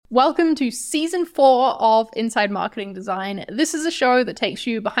Welcome to Season 4 of Inside Marketing Design. This is a show that takes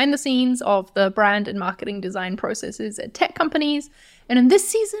you behind the scenes of the brand and marketing design processes at tech companies. And in this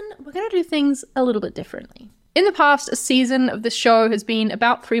season, we're going to do things a little bit differently. In the past, a season of this show has been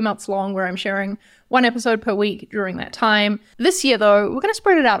about 3 months long, where I'm sharing one episode per week during that time. This year, though, we're going to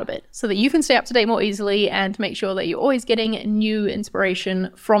spread it out a bit so that you can stay up to date more easily and make sure that you're always getting new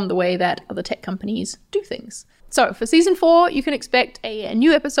inspiration from the way that other tech companies do things. So for Season 4, you can expect a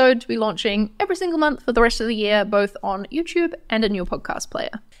new episode to be launching every single month for the rest of the year, both on YouTube and in your podcast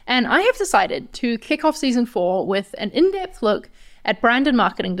player. And I have decided to kick off Season 4 with an in-depth look at brand and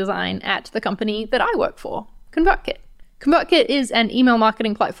marketing design at the company that I work for, ConvertKit. ConvertKit is an email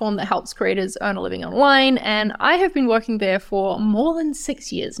marketing platform that helps creators earn a living online, and I have been working there for more than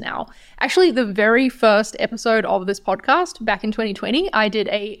 6 years now. Actually, the very first episode of this podcast, back in 2020, I did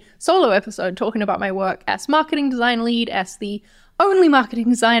a solo episode talking about my work as marketing design lead, as the only marketing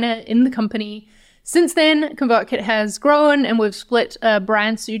designer in the company. Since then, ConvertKit has grown, and we've split a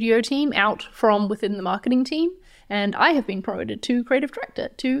brand studio team out from within the marketing team, and I have been promoted to creative director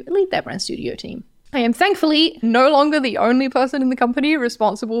to lead that brand studio team. I am thankfully no longer the only person in the company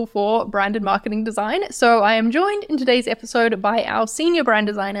responsible for brand and marketing design, so I am joined in today's episode by our senior brand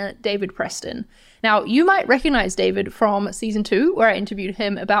designer, David Preston. Now, you might recognize David from Season 2, where I interviewed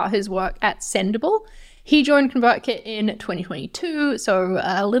him about his work at Sendable. He joined ConvertKit in 2022, so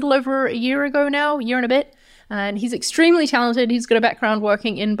a little over a year ago now, a year and a bit. And he's extremely talented. He's got a background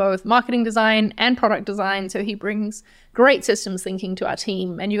working in both marketing design and product design, so he brings great systems thinking to our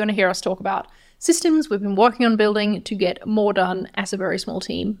team. And you're going to hear us talk about systems we've been working on building to get more done as a very small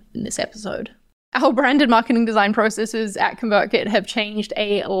team in this episode. Our brand and marketing design processes at ConvertKit have changed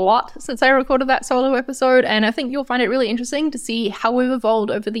a lot since I recorded that solo episode, and I think you'll find it really interesting to see how we've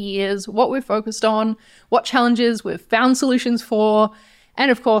evolved over the years, what we've focused on, what challenges we've found solutions for, and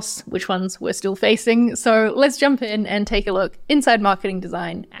of course, which ones we're still facing. So let's jump in and take a look inside marketing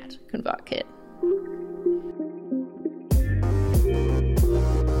design at ConvertKit.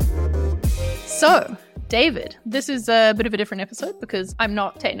 So, David, this is a bit of a different episode because I'm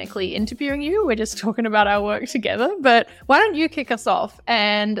not technically interviewing you. We're just talking about our work together. But why don't you kick us off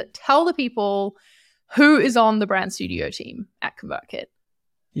and tell the people who is on the brand studio team at ConvertKit?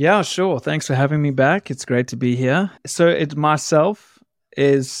 Yeah, sure. Thanks for having me back. It's great to be here. So it's myself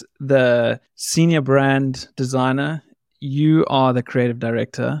is the senior brand designer. You are the creative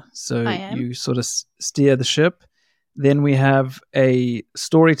director. So you sort of steer the ship. Then we have a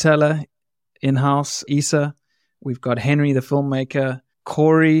storyteller in-house, Issa. We've got Henry, the filmmaker,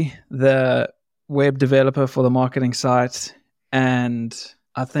 Corey, the web developer for the marketing site, and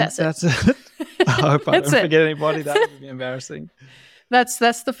I think that's it. I hope I don't forget anybody. That would be embarrassing. That's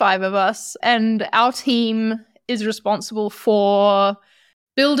the 5 of us, and our team is responsible for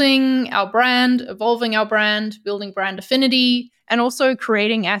building our brand, evolving our brand, building brand affinity, and also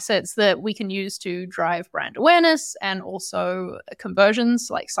creating assets that we can use to drive brand awareness and also conversions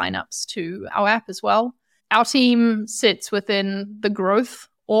like signups to our app as well. Our team sits within the growth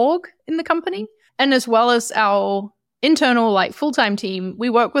org in the company. And as well as our internal full-time team, we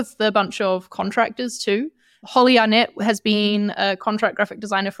work with a bunch of contractors too. Holly Arnett has been a contract graphic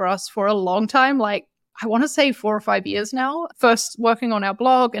designer for us for a long time, I want to say 4 or 5 years now, first working on our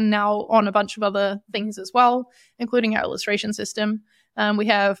blog and now on a bunch of other things as well, including our illustration system. We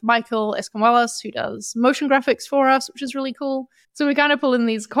have Michael Escamuelas, who does motion graphics for us, which is really cool. So we kind of pull in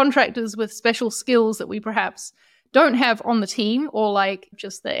these contractors with special skills that we perhaps don't have on the team, or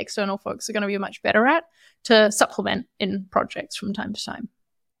just the external folks are going to be much better at, to supplement in projects from time to time.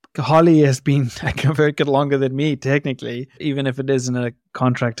 Holly has been at ConvertKit longer than me, technically, even if it is in a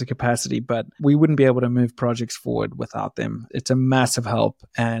contractor capacity, but we wouldn't be able to move projects forward without them. It's a massive help,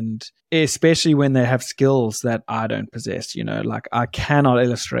 and especially when they have skills that I don't possess, I cannot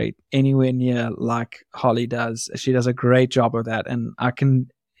illustrate anywhere near like Holly does. She does a great job of that, and I can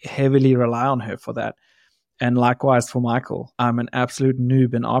heavily rely on her for that. And likewise for Michael. I'm an absolute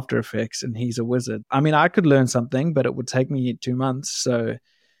noob in After Effects, and he's a wizard. I mean, I could learn something, but it would take me 2 months, so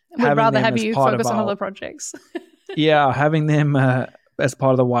we'd rather have you focus on other projects. Yeah, having them as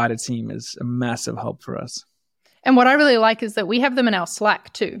part of the wider team is a massive help for us. And what I really like is that we have them in our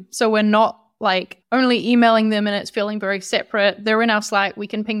Slack too. So we're not only emailing them and it's feeling very separate. They're in our Slack. We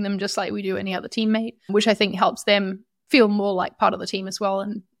can ping them just like we do any other teammate, which I think helps them feel more like part of the team as well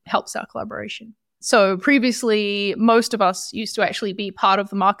and helps our collaboration. So previously, most of us used to actually be part of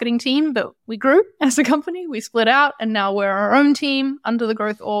the marketing team, but we grew as a company. We split out, and now we're our own team under the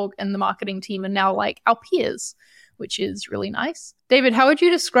growth org, and the marketing team are now our peers, which is really nice. David, how would you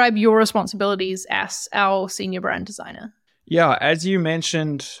describe your responsibilities as our senior brand designer? Yeah, as you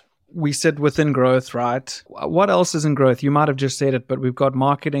mentioned, we sit within growth, right? What else is in growth? You might have just said it, but we've got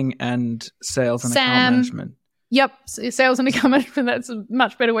marketing and sales and account management. Yep, sales and account management. That's a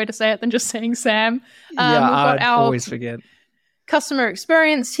much better way to say it than just saying Sam. I always forget. Customer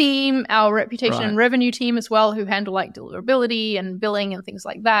experience team, our reputation and revenue team as well, who handle like deliverability and billing and things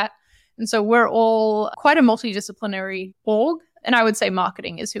like that. And so we're all quite a multidisciplinary org. And I would say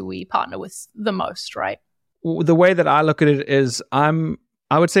marketing is who we partner with the most, right? The way that I look at it is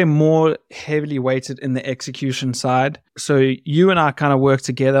I would say more heavily weighted in the execution side. So you and I kind of work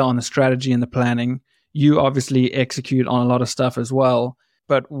together on the strategy and the planning. You obviously execute on a lot of stuff as well.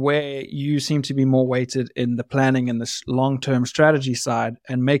 But where you seem to be more weighted in the planning and the long-term strategy side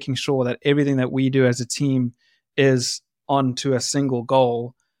and making sure that everything that we do as a team is onto a single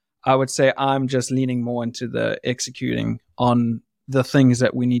goal, I would say I'm just leaning more into the executing on the things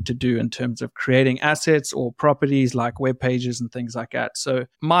that we need to do in terms of creating assets or properties like web pages and things like that. So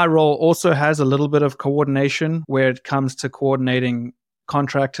my role also has a little bit of coordination where it comes to coordinating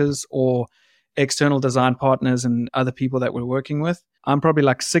contractors or external design partners and other people that we're working with. I'm probably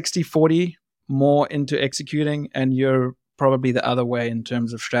like 60-40 more into executing, and you're probably the other way in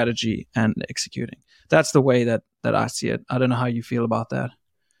terms of strategy and executing. That's the way that I see it. I don't know how you feel about that.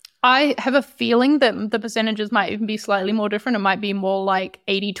 I have a feeling that the percentages might even be slightly more different. It might be more like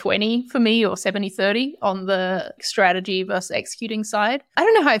 80-20 for me or 70-30 on the strategy versus executing side. I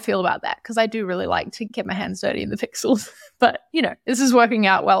don't know how I feel about that because I do really like to get my hands dirty in the pixels. But, this is working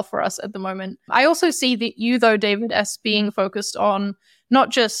out well for us at the moment. I also see that you, though, David, as being focused on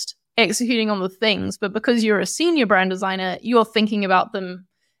not just executing on the things, but because you're a senior brand designer, you're thinking about them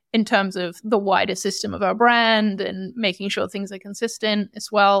in terms of the wider system of our brand and making sure things are consistent as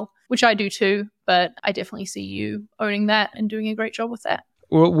well, which I do too. But I definitely see you owning that and doing a great job with that.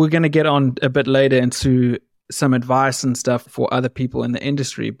 We're going to get on a bit later into some advice and stuff for other people in the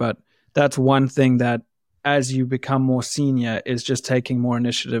industry. But that's one thing that as you become more senior is just taking more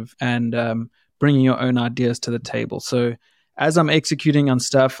initiative and bringing your own ideas to the table. So as I'm executing on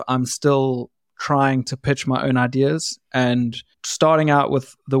stuff, I'm still trying to pitch my own ideas and starting out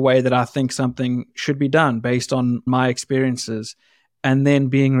with the way that I think something should be done based on my experiences, and then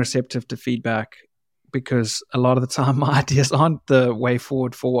being receptive to feedback, because a lot of the time my ideas aren't the way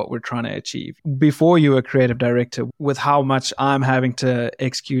forward for what we're trying to achieve. Before you were creative director, with how much I'm having to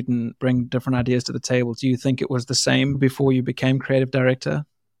execute and bring different ideas to the table, do you think it was the same before you became creative director?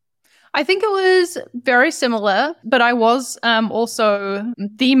 I think it was very similar, but I was also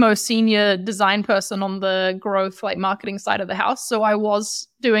the most senior design person on the growth, like marketing side of the house. So I was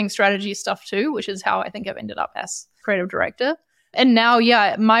doing strategy stuff too, which is how I think I've ended up as creative director. And now,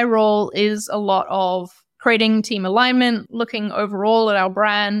 my role is a lot of creating team alignment, looking overall at our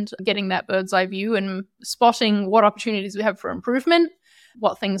brand, getting that bird's eye view and spotting what opportunities we have for improvement,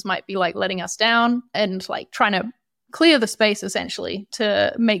 what things might be like letting us down, and like trying to clear the space essentially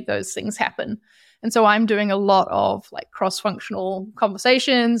to make those things happen. And so I'm doing a lot of like cross-functional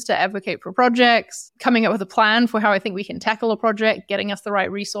conversations to advocate for projects, coming up with a plan for how I think we can tackle a project, getting us the right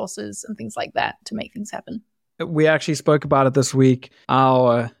resources and things like that to make things happen. We actually spoke about it this week.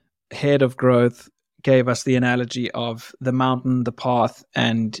 Our head of growth gave us the analogy of the mountain, the path,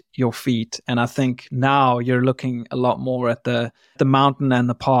 and your feet. And I think now you're looking a lot more at the mountain and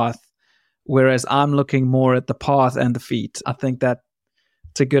the path, whereas I'm looking more at the path and the feet. I think that's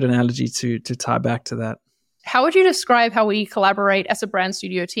a good analogy to tie back to that. How would you describe how we collaborate as a brand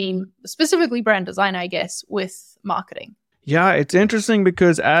studio team, specifically brand design, I guess, with marketing? Yeah, it's interesting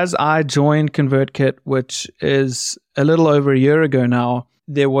because as I joined ConvertKit, which is a little over a year ago now,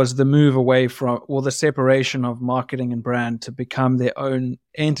 there was the move away from, the separation of marketing and brand to become their own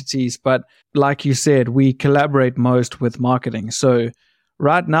entities. But like you said, we collaborate most with marketing. So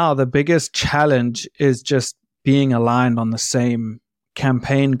right now, the biggest challenge is just being aligned on the same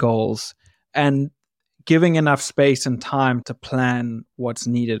campaign goals and giving enough space and time to plan what's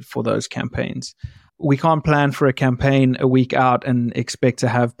needed for those campaigns. We can't plan for a campaign a week out and expect to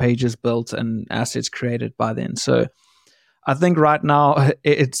have pages built and assets created by then. So I think right now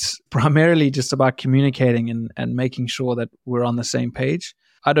it's primarily just about communicating and making sure that we're on the same page.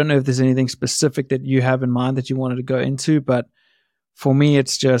 I don't know if there's anything specific that you have in mind that you wanted to go into, but for me,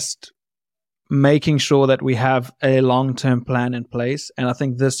 it's just making sure that we have a long-term plan in place. And I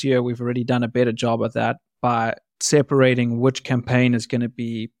think this year we've already done a better job of that by separating which campaign is going to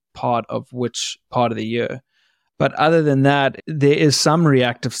be part of which part of the year. But other than that, there is some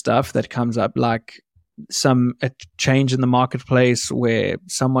reactive stuff that comes up, like a change in the marketplace where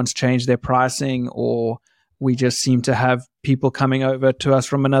someone's changed their pricing or we just seem to have people coming over to us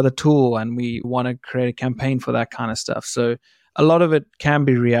from another tool and we want to create a campaign for that kind of stuff. So a lot of it can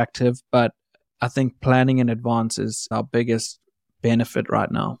be reactive, but I think planning in advance is our biggest benefit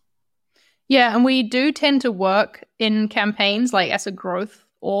right now. Yeah, and we do tend to work in campaigns like as a growth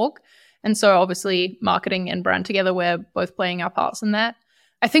org. And so obviously marketing and brand together, we're both playing our parts in that.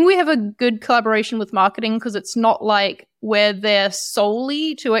 I think we have a good collaboration with marketing because it's not like we're there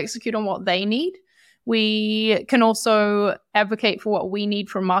solely to execute on what they need. We can also advocate for what we need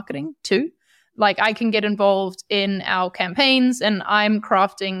from marketing too. Like I can get involved in our campaigns and I'm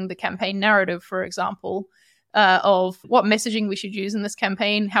crafting the campaign narrative, for example, of what messaging we should use in this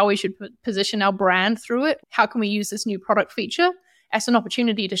campaign, how we should position our brand through it. How can we use this new product feature as an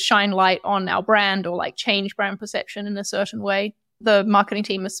opportunity to shine light on our brand or like change brand perception in a certain way? The marketing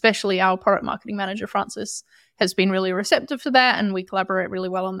team, especially our product marketing manager, Francis, has been really receptive to that. And we collaborate really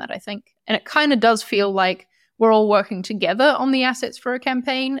well on that, I think. And it kind of does feel like we're all working together on the assets for a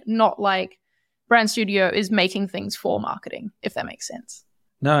campaign, not like Brand Studio is making things for marketing, if that makes sense.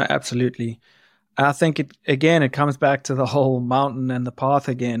 No, absolutely. I think it comes back to the whole mountain and the path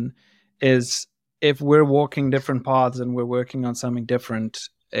again, is if we're walking different paths and we're working on something different,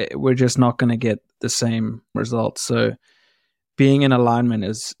 we're just not going to get the same results. So being in alignment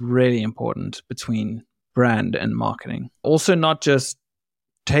is really important between brand and marketing. Also, not just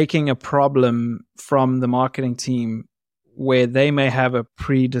taking a problem from the marketing team where they may have a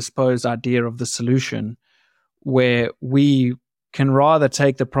predisposed idea of the solution, where we can rather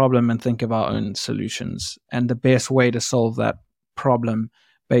take the problem and think of our own solutions and the best way to solve that problem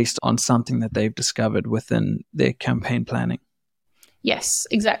based on something that they've discovered within their campaign planning. Yes,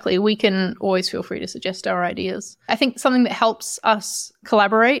 exactly. We can always feel free to suggest our ideas. I think something that helps us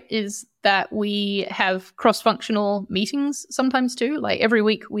collaborate is that we have cross-functional meetings sometimes too. Like every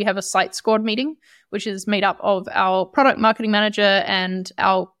week we have a site squad meeting, which is made up of our product marketing manager and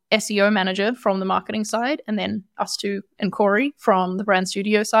our SEO manager from the marketing side, and then us two and Corey from the Brand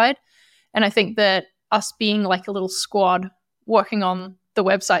Studio side. And I think that us being like a little squad working on the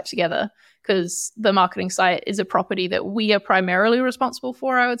website together, because the marketing site is a property that we are primarily responsible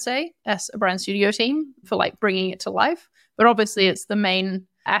for, I would say, as a Brand Studio team for like bringing it to life. But obviously it's the main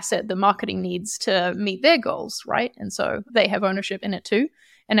asset the marketing needs to meet their goals, right? And so they have ownership in it too.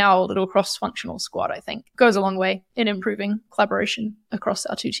 And our little cross-functional squad, I think, goes a long way in improving collaboration across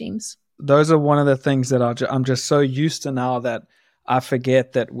our two teams. Those are one of the things that I'm just so used to now that I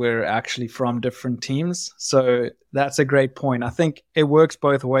forget that we're actually from different teams. So that's a great point. I think it works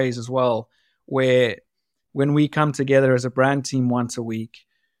both ways as well, where when we come together as a brand team once a week,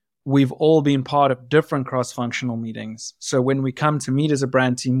 we've all been part of different cross-functional meetings. So when we come to meet as a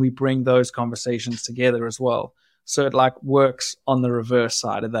brand team, we bring those conversations together as well. So it like works on the reverse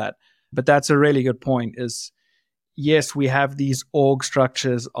side of that. But that's a really good point is, yes, we have these org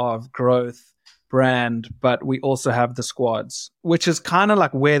structures of growth, brand, but we also have the squads, which is kind of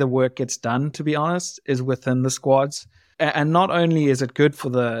like where the work gets done, to be honest, is within the squads. And not only is it good for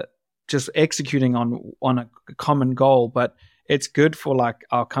the just executing on a common goal, but it's good for like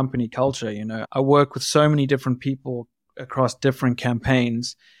our company culture. You know, I work with so many different people across different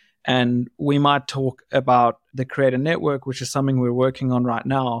campaigns, and we might talk about the creator network, which is something we're working on right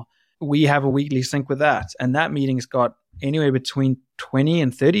now. We have a weekly sync with that, and that meeting's got anywhere between 20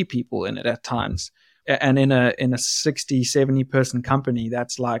 and 30 people in it at times. And in a 60, 70 person company,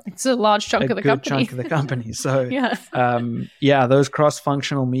 that's like it's a large chunk of the company. Chunk of the company. So yeah, those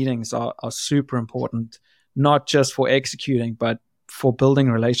cross-functional meetings are super important, not just for executing, but for building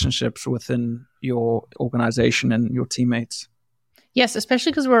relationships within your organization and your teammates. Yes,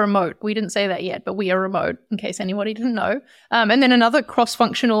 especially because we're remote. We didn't say that yet, but we are remote, in case anybody didn't know. And then another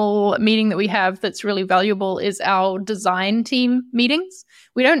cross-functional meeting that we have that's really valuable is our design team meetings.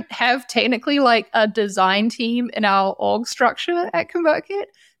 We don't have technically like a design team in our org structure at ConvertKit,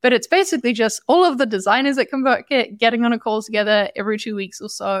 but it's basically just all of the designers at ConvertKit getting on a call together every 2 weeks or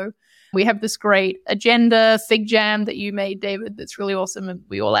so. We have this great agenda, Fig Jam that you made, David, that's really awesome, and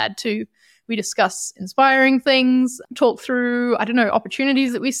we all add to. We discuss inspiring things, talk through,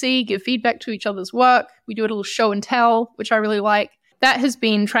 opportunities that we see, give feedback to each other's work. We do a little show and tell, which I really like. That has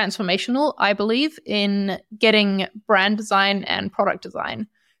been transformational, I believe, in getting brand design and product design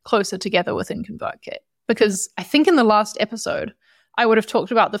closer together within ConvertKit. Because I think in the last episode, I would have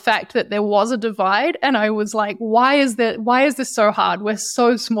talked about the fact that there was a divide, and I was like, why is this so hard? We're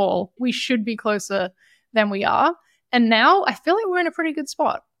so small. We should be closer than we are. And now I feel like we're in a pretty good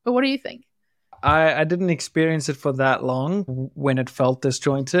spot. But what do you think? I didn't experience it for that long when it felt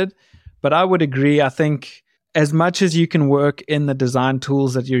disjointed, but I would agree. I think as much as you can work in the design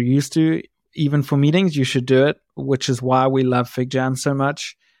tools that you're used to, even for meetings, you should do it, which is why we love FigJam so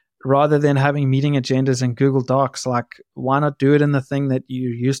much. Rather than having meeting agendas in Google Docs, like why not do it in the thing that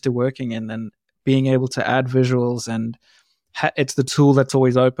you're used to working in, and being able to add visuals, and it's the tool that's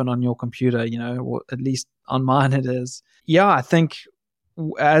always open on your computer, or at least on mine it is. Yeah, I think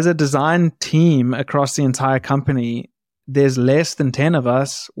as a design team across the entire company, there's less than 10 of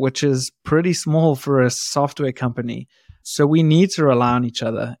us, which is pretty small for a software company. So we need to rely on each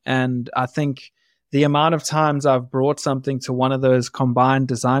other. And I think the amount of times I've brought something to one of those combined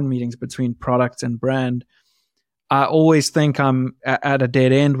design meetings between product and brand, I always think I'm at a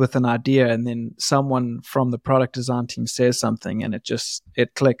dead end with an idea, and then someone from the product design team says something and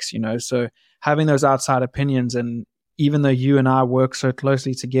it clicks, So having those outside opinions, and even though you and I work so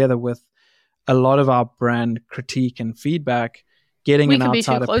closely together with a lot of our brand critique and feedback, getting an outside opinion. We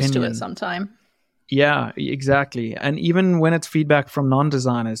can be too close to it sometime. Yeah, exactly. And even when it's feedback from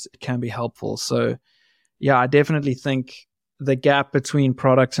non-designers, it can be helpful. So yeah, I definitely think the gap between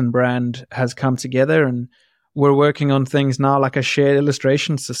product and brand has come together, and we're working on things now like a shared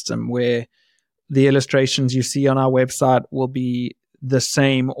illustration system where the illustrations you see on our website will be the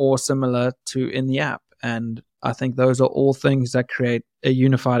same or similar to in the app. And I think those are all things that create a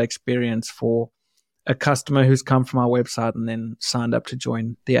unified experience for a customer who's come from our website and then signed up to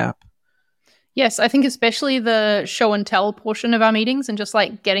join the app. Yes, I think especially the show and tell portion of our meetings, and just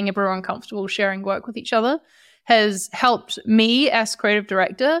like getting everyone comfortable sharing work with each other, has helped me as creative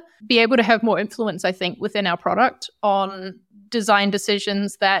director be able to have more influence, I think, within our product on design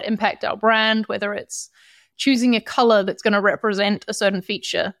decisions that impact our brand, whether it's choosing a color that's going to represent a certain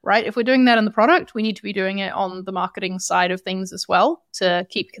feature, right? If we're doing that in the product, we need to be doing it on the marketing side of things as well to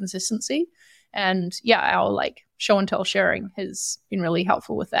keep consistency. And yeah, our show and tell sharing has been really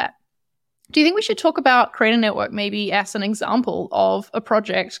helpful with that. Do you think we should talk about Creator Network maybe as an example of a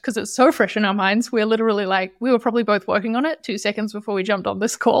project? Because it's so fresh in our minds. We're literally we were probably both working on it 2 seconds before we jumped on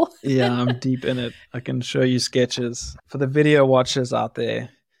this call. Yeah, I'm deep in it. I can show you sketches. For the video watchers out there,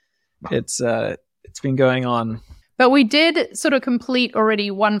 it's been going on. But we did sort of complete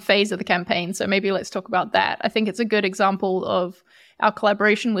already one phase of the campaign. So maybe let's talk about that. I think it's a good example of our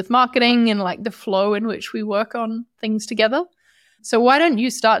collaboration with marketing and the flow in which we work on things together. So why don't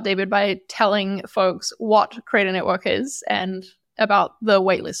you start, David, by telling folks what Creator Network is and about the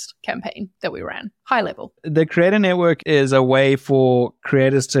waitlist campaign that we ran, high level. The Creator Network is a way for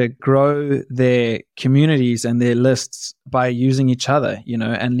creators to grow their communities and their lists by using each other,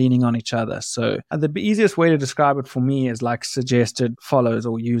 and leaning on each other. So the easiest way to describe it for me is suggested follows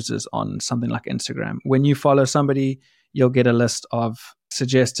or users on something like Instagram. When you follow somebody, you'll get a list of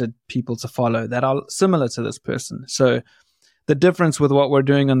suggested people to follow that are similar to this person. So the difference with what we're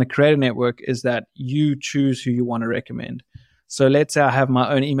doing on the Creator Network is that you choose who you want to recommend. So let's say I have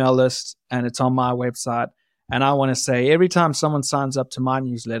my own email list and it's on my website, and I want to say every time someone signs up to my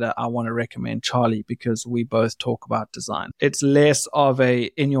newsletter, I want to recommend Charlie because we both talk about design. It's less of a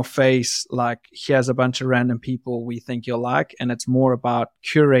in your face, here's a bunch of random people we think you'll like, and it's more about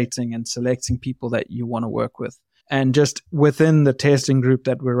curating and selecting people that you want to work with. And just within the testing group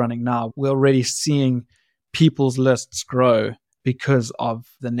that we're running now, we're already seeing people's lists grow because of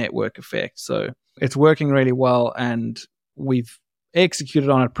the network effect. So it's working really well, and we've executed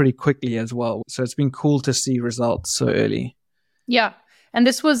on it pretty quickly as well. So it's been cool to see results so early. Yeah. And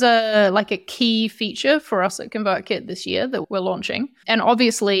this was a key feature for us at ConvertKit this year that we're launching. And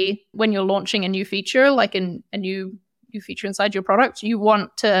obviously, when you're launching a new feature, a new feature inside your product, you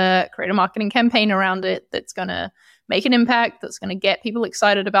want to create a marketing campaign around it that's going to make an impact, that's going to get people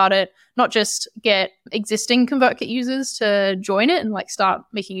excited about it, not just get existing ConvertKit users to join it and start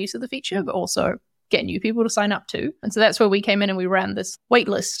making use of the feature, but also get new people to sign up too. And so that's where we came in and we ran this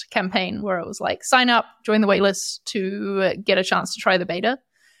waitlist campaign where it was sign up, join the waitlist to get a chance to try the beta.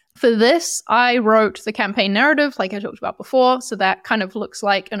 For this, I wrote the campaign narrative like I talked about before. So that kind of looks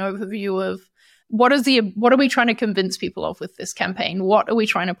like an overview of what are we trying to convince people of with this campaign? What are we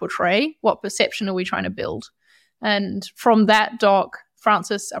trying to portray? What perception are we trying to build? And from that doc,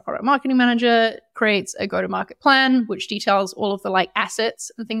 Francis, our product marketing manager, creates a go-to-market plan, which details all of the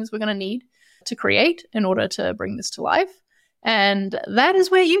assets and things we're going to need to create in order to bring this to life. And that is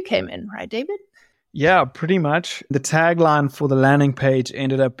where you came in, right, David? Yeah, pretty much. The tagline for the landing page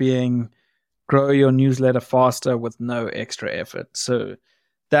ended up being grow your newsletter faster with no extra effort. So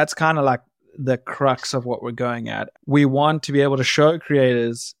that's kind of the crux of what we're going at. We want to be able to show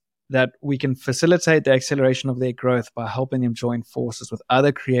creators that we can facilitate the acceleration of their growth by helping them join forces with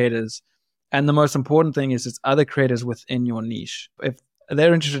other creators. And the most important thing is it's other creators within your niche. If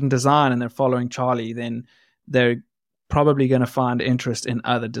they're interested in design and they're following Charlie, then they're probably going to find interest in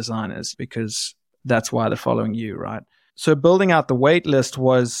other designers because that's why they're following you, right? So building out the wait list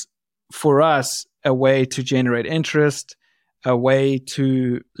was, for us, a way to generate interest, a way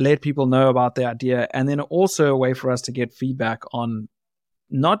to let people know about the idea, and then also a way for us to get feedback on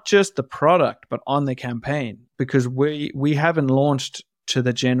not just the product, but on the campaign, because we haven't launched to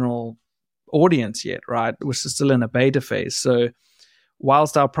the general audience yet, right? We're still in a beta phase. So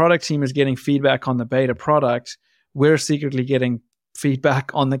whilst our product team is getting feedback on the beta product, we're secretly getting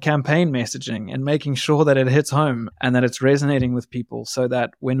feedback on the campaign messaging and making sure that it hits home and that it's resonating with people, so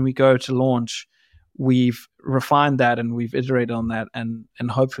that when we go to launch, we've refined that and we've iterated on that, and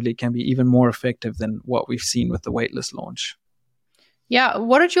hopefully can be even more effective than what we've seen with the waitlist launch. Yeah.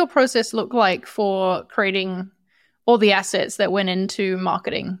 What did your process look like for creating all the assets that went into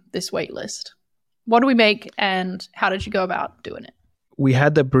marketing this waitlist? What do we make and how did you go about doing it? We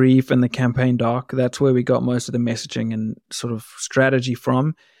had the brief and the campaign doc. That's where we got most of the messaging and sort of strategy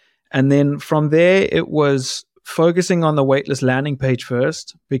from. And then from there, it was focusing on the waitlist landing page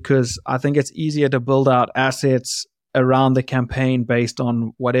first, because I think it's easier to build out assets around the campaign based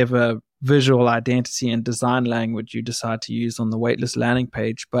on whatever visual identity and design language you decide to use on the waitlist landing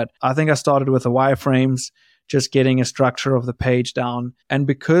page. But I think I started with the wireframes, just getting a structure of the page down. And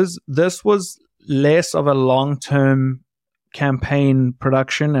because this was less of a long-term campaign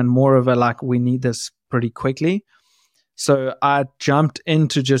production and more of a like, we need this pretty quickly. So I jumped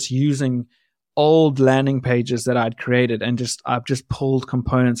into just using old landing pages that I'd created and I've just pulled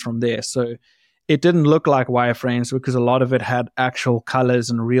components from there. So it didn't look like wireframes because a lot of it had actual colors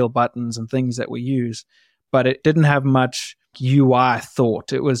and real buttons and things that we use, but it didn't have much UI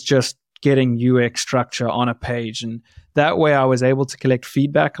thought. It was just getting UX structure on a page. And that way I was able to collect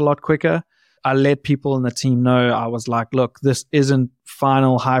feedback a lot quicker. I let people in the team know. I was like, look, this isn't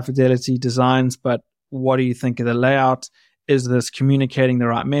final high fidelity designs, but what do you think of the layout? Is this communicating the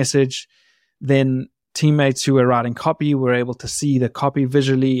right message? Then teammates who were writing copy were able to see the copy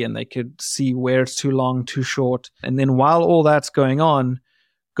visually and they could see where it's too long, too short. And then while all that's going on,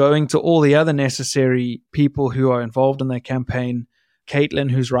 going to all the other necessary people who are involved in their campaign, Caitlin,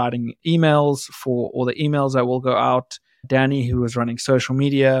 who's writing emails for all the emails that will go out, Danny, who was running social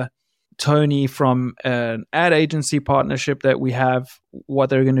media, Tony from an ad agency partnership that we have, what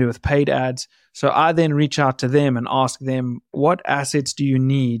they're going to do with paid ads. So I then reach out to them and ask them, what assets do you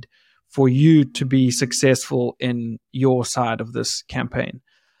need for you to be successful in your side of this campaign?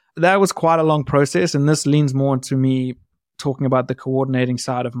 That was quite a long process, and this leans more into me talking about the coordinating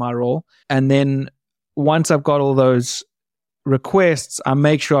side of my role. And then once I've got all those requests, I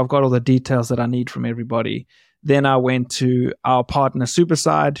make sure I've got all the details that I need from everybody. Then I went to our partner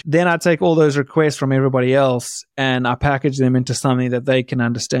Superside. Then I take all those requests from everybody else and I package them into something that they can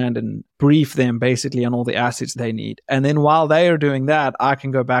understand and brief them basically on all the assets they need. And then while they are doing that, I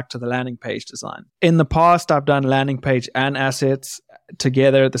can go back to the landing page design. In the past, I've done landing page and assets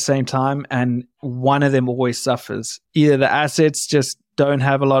together at the same time, and one of them always suffers. Either the assets just don't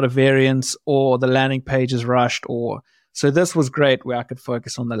have a lot of variance, or the landing page is rushed, or so this was great where I could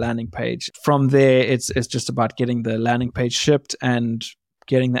focus on the landing page. From there, it's just about getting the landing page shipped and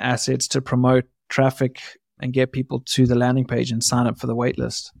getting the assets to promote traffic and get people to the landing page and sign up for the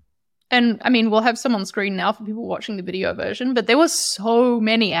waitlist. And I mean, we'll have some on screen now for people watching the video version, but there were so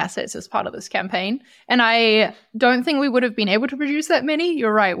many assets as part of this campaign. And I don't think we would have been able to produce that many,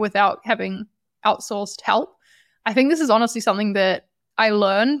 you're right, without having outsourced help. I think this is honestly something that I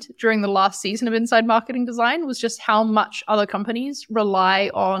learned during the last season of Inside Marketing Design, was just how much other companies rely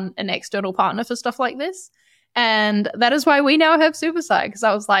on an external partner for stuff like this. And that is why we now have Superside, because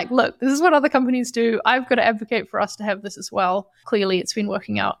I was like, look, this is what other companies do. I've got to advocate for us to have this as well. Clearly, it's been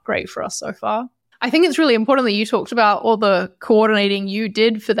working out great for us so far. I think it's really important that you talked about all the coordinating you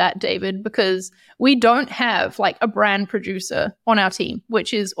did for that, David, because we don't have like a brand producer on our team,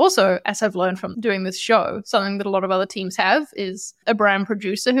 which is also, as I've learned from doing this show, something that a lot of other teams have, is a brand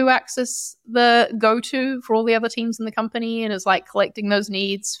producer who acts as the go-to for all the other teams in the company and is like collecting those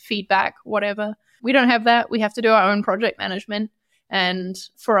needs, feedback, whatever. We don't have that. We have to do our own project management. And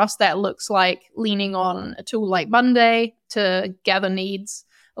for us, that looks like leaning on a tool like Monday to gather needs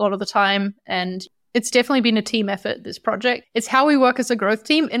a lot of the time. And it's definitely been a team effort, this project. It's how we work as a growth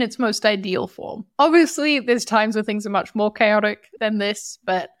team in its most ideal form. Obviously, there's times where things are much more chaotic than this,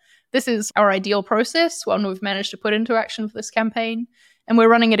 but this is our ideal process, one we've managed to put into action for this campaign. And we're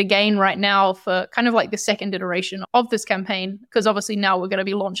running it again right now for kind of like the second iteration of this campaign, because obviously now we're going to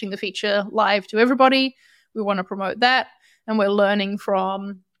be launching the feature live to everybody. We want to promote that. And we're learning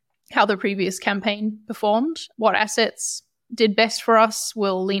from how the previous campaign performed, what assets did best for us.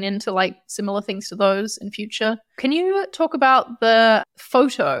 We'll lean into like similar things to those in future. Can you talk about the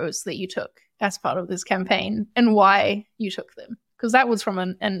photos that you took as part of this campaign and why you took them? Because that was from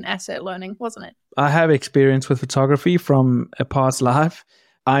an asset learning, wasn't it? I have experience with photography from a past life.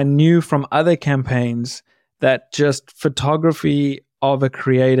 I knew from other campaigns that just photography of a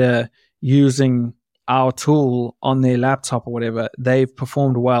creator using our tool on their laptop or whatever, they've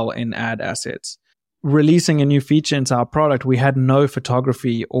performed well in ad assets. Releasing a new feature into our product, we had no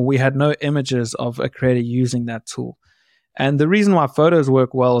photography or we had no images of a creator using that tool. And the reason why photos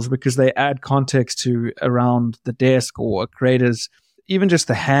work well is because they add context to around the desk or a creator's, even just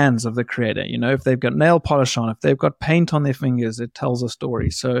the hands of the creator. You know, if they've got nail polish on, if they've got paint on their fingers, it tells a story.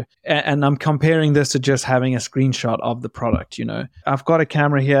 So, and I'm comparing this to just having a screenshot of the product. You know, I've got a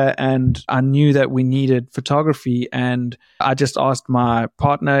camera here and I knew that we needed photography, and I just asked my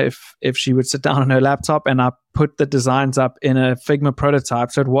partner if she would sit down on her laptop, and I put the designs up in a Figma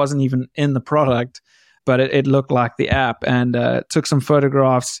prototype. So it wasn't even in the product, but it looked like the app, and took some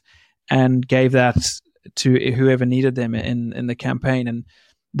photographs and gave that to whoever needed them in the campaign. And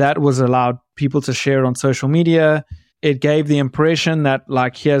that was allowed people to share on social media. It gave the impression that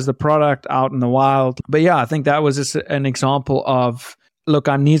like, here's the product out in the wild. But yeah, I think that was just an example of, look,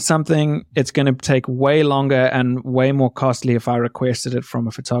 I need something. It's going to take way longer and way more costly if I requested it from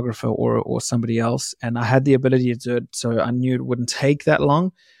a photographer or somebody else. And I had the ability to do it, so I knew it wouldn't take that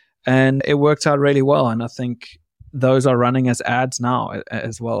long. And it worked out really well. And I think those are running as ads now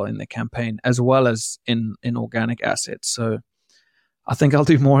as well in the campaign, as well as in organic assets. So I think I'll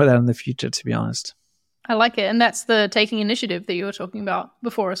do more of that in the future, to be honest. I like it. And that's the taking initiative that you were talking about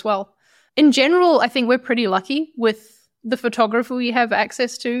before as well. In general, I think we're pretty lucky with the photography we have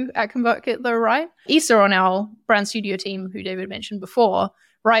access to at ConvertKit though, right? Issa on our brand studio team, who David mentioned before,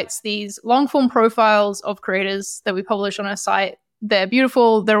 writes these long form profiles of creators that we publish on our site. They're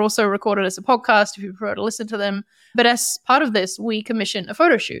beautiful. They're also recorded as a podcast if you prefer to listen to them. But as part of this, we commission a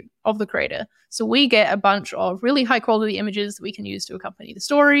photo shoot of the creator. So we get a bunch of really high quality images that we can use to accompany the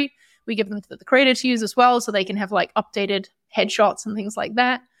story. We give them to the creator to use as well, so they can have like updated headshots and things like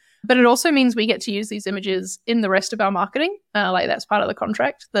that. But it also means we get to use these images in the rest of our marketing. Like that's part of the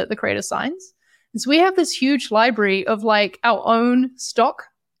contract that the creator signs. And so we have this huge library of like our own stock,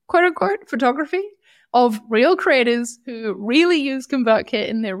 quote unquote, photography of real creators who really use ConvertKit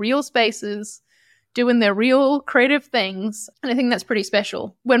in their real spaces, doing their real creative things. And I think that's pretty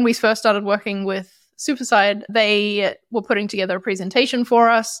special. When we first started working with Superside, they were putting together a presentation for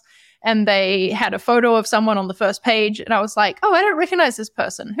us, and they had a photo of someone on the first page. And I was like, oh, I don't recognize this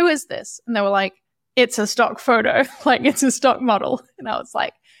person. Who is this? And they were like, it's a stock photo. Like, it's a stock model. And I was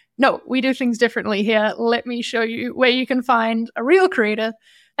like, no, we do things differently here. Let me show you where you can find a real creator.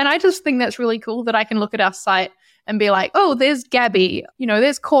 And I just think that's really cool that I can look at our site and be like, oh, there's Gabby, you know,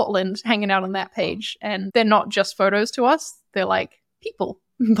 there's Cortland hanging out on that page. And they're not just photos to us. They're like people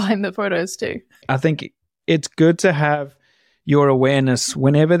behind the photos too. I think it's good to have your awareness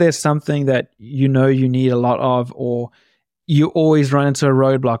whenever there's something that you know you need a lot of, or you always run into a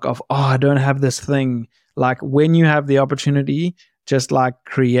roadblock of, oh, I don't have this thing. Like when you have the opportunity, just like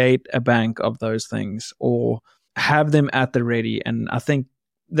create a bank of those things or have them at the ready. And I think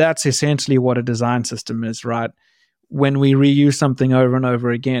that's essentially what a design system is, right? When we reuse something over and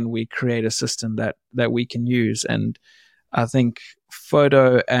over again, we create a system that we can use. And I think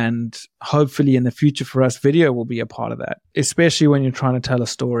photo and hopefully in the future for us, video will be a part of that, especially when you're trying to tell a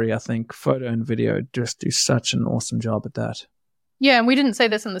story. I think photo and video just do such an awesome job at that. Yeah, and we didn't say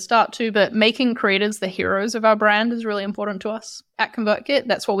this in the start too, but making creators the heroes of our brand is really important to us at ConvertKit.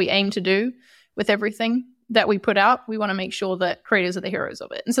 That's what we aim to do with everything that we put out. We want to make sure that creators are the heroes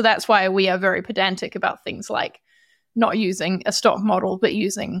of it. And so that's why we are very pedantic about things like not using a stock model, but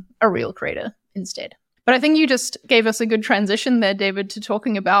using a real creator instead. But I think you just gave us a good transition there, David, to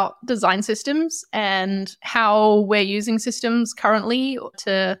talking about design systems and how we're using systems currently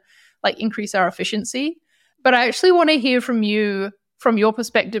to like increase our efficiency. But I actually want to hear from you, from your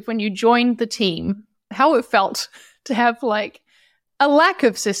perspective, when you joined the team, how it felt to have like a lack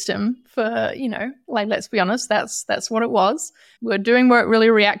of system for, you know, like, let's be honest, that's what it was. We were doing work really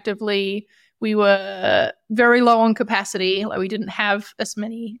reactively. We were very low on capacity. Like we didn't have as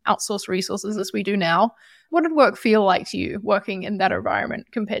many outsourced resources as we do now. What did work feel like to you working in that environment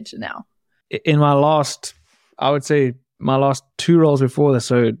compared to now? In my last, I would say my last 2 roles before this,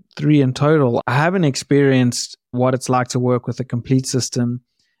 so 3 in total, I haven't experienced what it's like to work with a complete system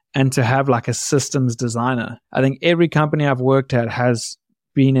and to have like a systems designer. I think every company I've worked at has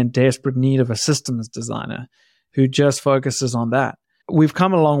been in desperate need of a systems designer who just focuses on that. We've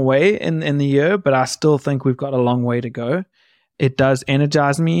come a long way in the year, but I still think we've got a long way to go. it does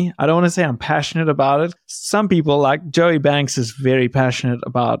energize me. I don't want to say I'm passionate about it. Some people, like Joey Banks, is very passionate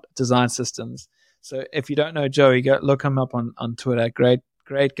about design systems. So if you don't know Joey, go look him up on Twitter.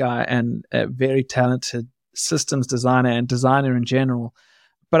 Great guy and a very talented systems designer and designer in general.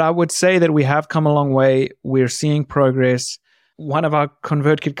 But I would say that we have come a long way. We're seeing progress. One of our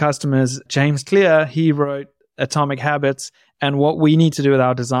ConvertKit customers, James Clear, he wrote Atomic Habits. And what we need to do with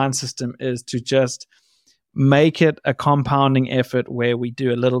our design system is to just make it a compounding effort where we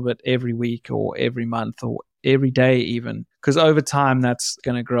do a little bit every week or every month or every day even. Because over time, that's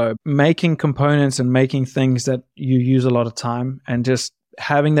going to grow. Making components and making things that you use a lot of time and just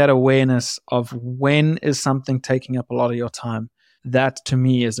having that awareness of when is something taking up a lot of your time, that to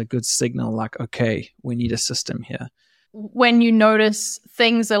me is a good signal like, okay, we need a system here. When you notice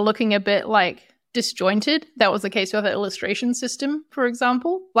things are looking a bit like disjointed, that was the case with the illustration system, for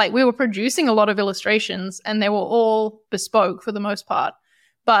example. Like we were producing a lot of illustrations and they were all bespoke for the most part,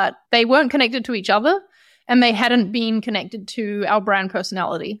 but they weren't connected to each other and they hadn't been connected to our brand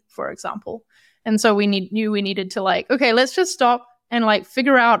personality, for example. And so we knew we needed to like, okay, let's just stop and like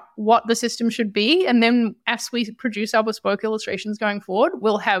figure out what the system should be. And then as we produce our bespoke illustrations going forward,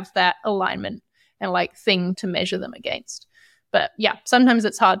 we'll have that alignment and like thing to measure them against. But yeah, sometimes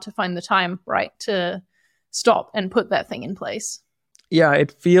it's hard to find the time, right, to stop and put that thing in place. Yeah,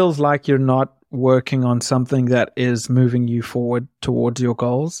 it feels like you're not working on something that is moving you forward towards your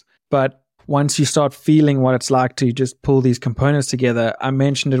goals. But once you start feeling what it's like to just pull these components together, I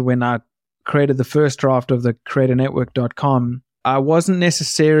mentioned it when I created the first draft of the creatornetwork.com. I wasn't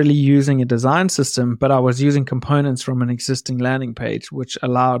necessarily using a design system, but I was using components from an existing landing page, which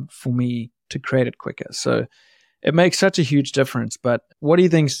allowed for me to create it quicker. So it makes such a huge difference. But what do you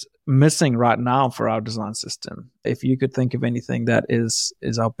think's missing right now for our design system? If you could think of anything that is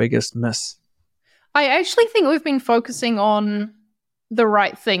our biggest miss. I actually think we've been focusing on the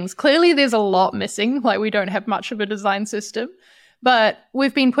right things. Clearly, there's a lot missing. Like we don't have much of a design system, but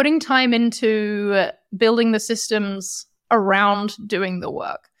we've been putting time into building the systems around doing the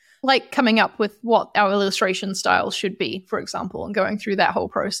work. Like coming up with what our illustration styles should be, for example, and going through that whole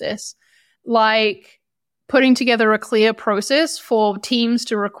process. Like putting together a clear process for teams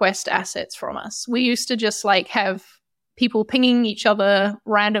to request assets from us. We used to just like have people pinging each other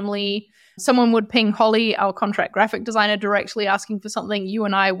randomly. Someone would ping Holly, our contract graphic designer, directly asking for something. You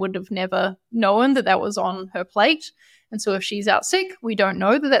and I would have never known that was on her plate. And so if she's out sick, we don't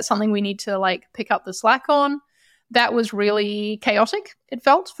know that that's something we need to like pick up the slack on. That was really chaotic, it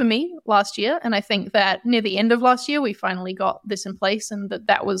felt for me last year. And I think that near the end of last year, we finally got this in place and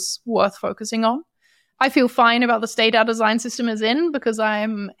that was worth focusing on. I feel fine about the state our design system is in because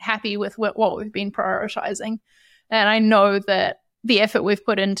I'm happy with what we've been prioritizing. And I know that the effort we've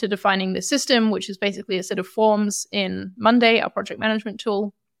put into defining the system, which is basically a set of forms in Monday, our project management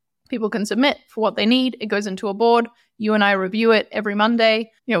tool, people can submit for what they need. It goes into a board. You and I review it every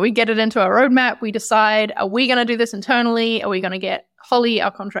Monday. We get it into our roadmap. We decide, are we going to do this internally? Are we going to get Holly,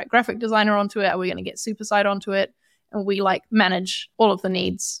 our contract graphic designer, onto it? Are we going to get Superside onto it? And we like manage all of the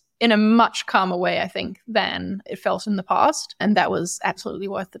needs in a much calmer way, I think, than it felt in the past. And that was absolutely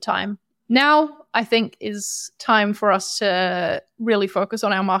worth the time. Now, I think is time for us to really focus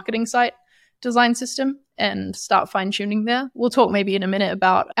on our marketing site design system and start fine-tuning there. We'll talk maybe in a minute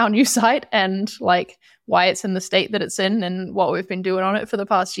about our new site and like why it's in the state that it's in and what we've been doing on it for the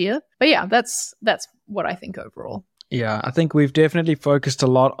past year. But yeah, that's what I think overall. Yeah, I think we've definitely focused a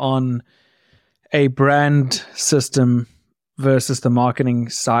lot on a brand system versus the marketing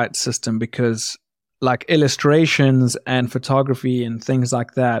site system because like illustrations and photography and things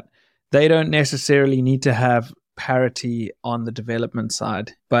like that, they don't necessarily need to have parity on the development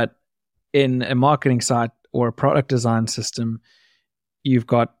side. But in a marketing site or a product design system, you've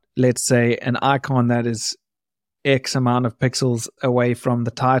got, let's say, an icon that is X amount of pixels away from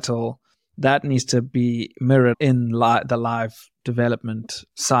the title. That needs to be mirrored in the live development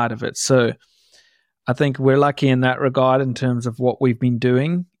side of it. So I think we're lucky in that regard in terms of what we've been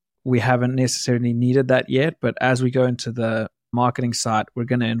doing. We haven't necessarily needed that yet, but as we go into the marketing side, we're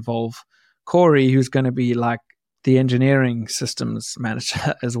going to involve Corey, who's going to be like the engineering systems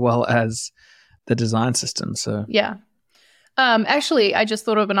manager as well as the design system. So yeah. Actually, I just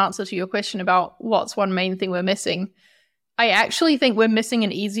thought of an answer to your question about what's one main thing we're missing. I actually think we're missing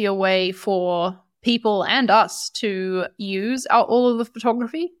an easier way for people and us to use all of the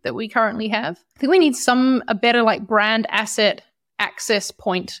photography that we currently have. I think we need a better like brand asset access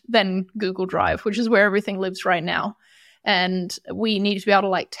point than Google Drive, which is where everything lives right now. And we need to be able to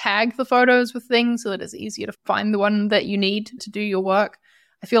like tag the photos with things so that it's easier to find the one that you need to do your work.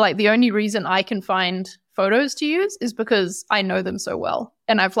 I feel like the only reason I can find photos to use is because I know them so well.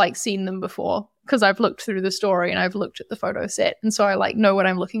 And I've like seen them before because I've looked through the story and I've looked at the photo set. And so I like know what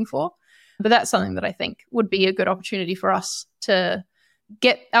I'm looking for. But that's something that I think would be a good opportunity for us to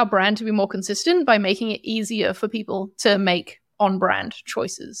get our brand to be more consistent by making it easier for people to make on-brand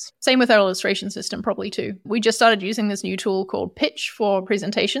choices. Same with our illustration system probably too. We just started using this new tool called Pitch for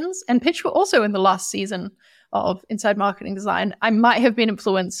presentations, and Pitch were also in the last season of Inside Marketing Design. I might have been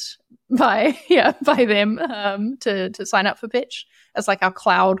influenced by them to sign up for Pitch as like our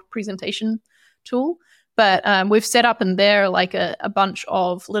cloud presentation tool. But we've set up in there like a bunch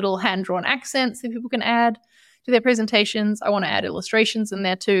of little hand-drawn accents that people can add to their presentations. I want to add illustrations in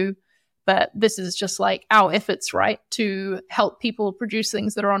there too. But this is just like our efforts, right, to help people produce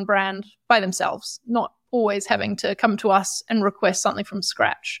things that are on brand by themselves, not always having to come to us and request something from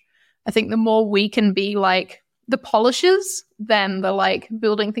scratch. I think the more we can be like the polishers than the like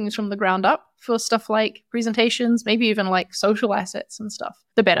building things from the ground up for stuff like presentations, maybe even like social assets and stuff,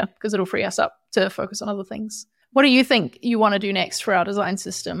 the better, because it'll free us up to focus on other things. What do you think you want to do next for our design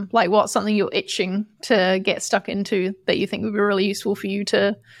system? Like what's something you're itching to get stuck into that you think would be really useful for you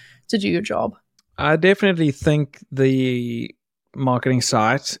to do your job? I definitely think the marketing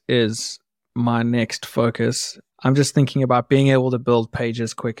site is my next focus. I'm just thinking about being able to build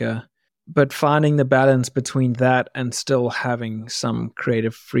pages quicker, but finding the balance between that and still having some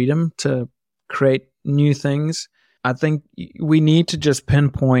creative freedom to create new things. I think we need to just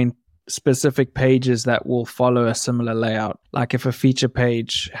pinpoint specific pages that will follow a similar layout. Like if a feature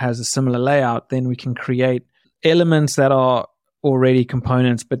page has a similar layout, then we can create elements that are already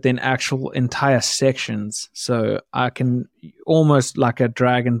components, but then actual entire sections. So I can almost like a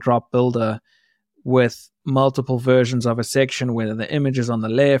drag and drop builder with multiple versions of a section, whether the image is on the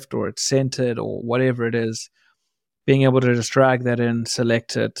left or it's centered or whatever it is, being able to just drag that in,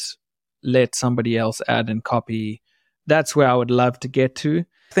 select it, let somebody else add and copy. That's where I would love to get to.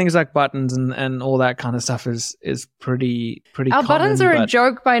 Things like buttons and all that kind of stuff is pretty Our common, buttons are a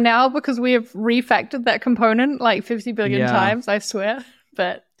joke by now because we have refactored that component like 50 billion times, I swear.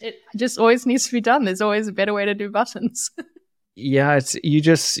 But it just always needs to be done. There's always a better way to do buttons. Yeah, it's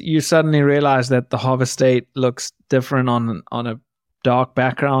you suddenly realize that the hover state looks different on a dark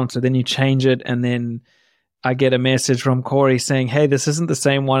background. So then you change it, and then I get a message from Corey saying, "Hey, this isn't the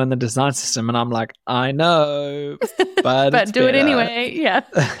same one in the design system," and I'm like, "I know, but but do it anyway." Yeah.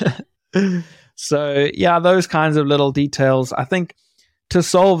 So yeah, those kinds of little details. I think to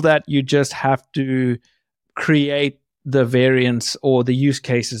solve that, you just have to create the variants or the use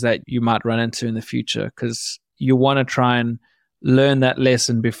cases that you might run into in the future, because you want to try and learn that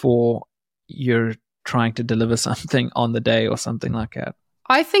lesson before you're trying to deliver something on the day or something like that.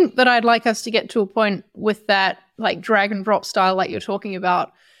 I think that I'd like us to get to a point with that like drag and drop style like you're talking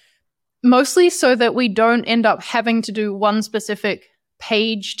about, mostly so that we don't end up having to do one specific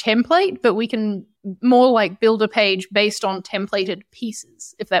page template, but we can more like build a page based on templated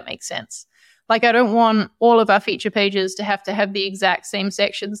pieces, if that makes sense. Like I don't want all of our feature pages to have the exact same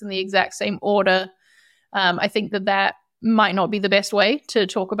sections in the exact same order. I think that might not be the best way to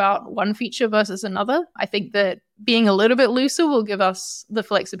talk about one feature versus another. I think that being a little bit looser will give us the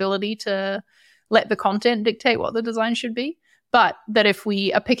flexibility to let the content dictate what the design should be. But that if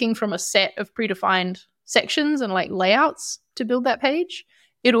we are picking from a set of predefined sections and like layouts to build that page,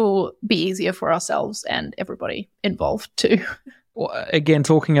 it'll be easier for ourselves and everybody involved too. Well, again,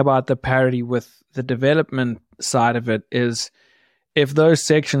 talking about the parity with the development side of it is if those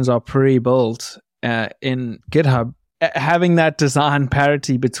sections are pre-built in GitHub, having that design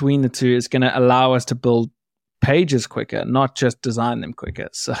parity between the two is going to allow us to build pages quicker, not just design them quicker.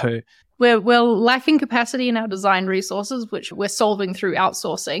 So we're lacking capacity in our design resources, which we're solving through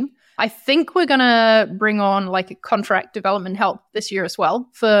outsourcing. I think we're going to bring on like a contract development help this year as well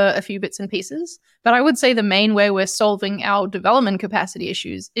for a few bits and pieces. But I would say the main way we're solving our development capacity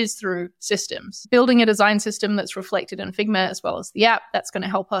issues is through systems. Building a design system that's reflected in Figma as well as the app, that's going to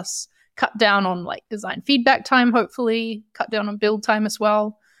help us cut down on like design feedback time, hopefully, cut down on build time as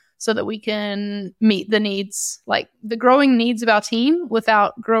well, so that we can meet the needs, like the growing needs of our team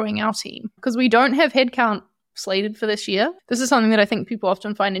without growing our team. Because we don't have headcount slated for this year. This is something that I think people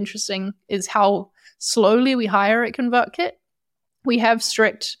often find interesting, is how slowly we hire at ConvertKit. We have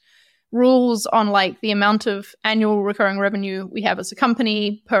strict rules on like the amount of annual recurring revenue we have as a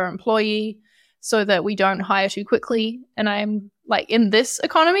company per employee, so that we don't hire too quickly. And I'm like, in this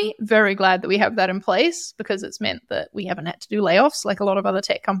economy, very glad that we have that in place, because it's meant that we haven't had to do layoffs like a lot of other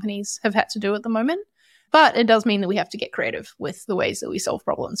tech companies have had to do at the moment. But it does mean that we have to get creative with the ways that we solve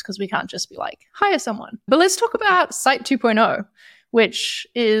problems, because we can't just be like, hire someone. But let's talk about Site 2.0, which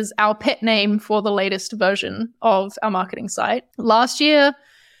is our pet name for the latest version of our marketing site. Last year,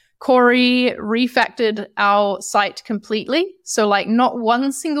 Corey refactored our site completely. So like not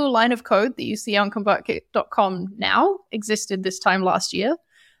one single line of code that you see on ConvertKit.com now existed this time last year.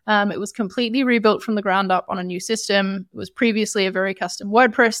 It was completely rebuilt from the ground up on a new system. It was previously a very custom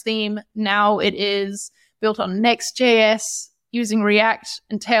WordPress theme. Now it is built on Next.js using React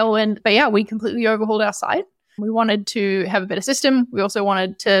and Tailwind. But yeah, we completely overhauled our site. We wanted to have a better system. We also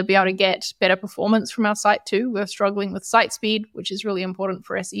wanted to be able to get better performance from our site too. We're struggling with site speed, which is really important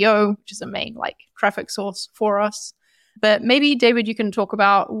for SEO, which is a main traffic source for us. But maybe, David, you can talk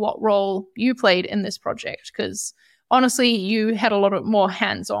about what role you played in this project, because honestly, you had a lot of more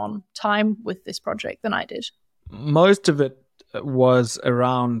hands-on time with this project than I did. Most of it was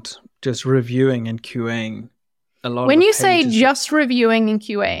around just reviewing and QAing a lot. When you say just reviewing and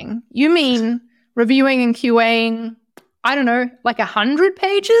QAing, you mean reviewing and QAing, I don't know, 100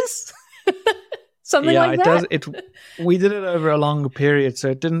 pages? Something like that? We did it over a longer period, so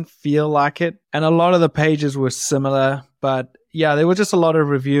it didn't feel like it. And a lot of the pages were similar, but yeah, there was just a lot of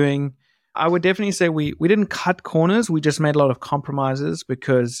reviewing. I would definitely say we didn't cut corners. We just made a lot of compromises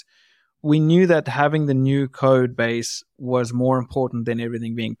because we knew that having the new code base was more important than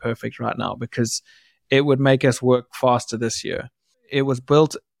everything being perfect right now, because it would make us work faster this year. It was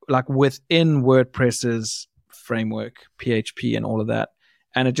built within WordPress's framework, PHP and all of that.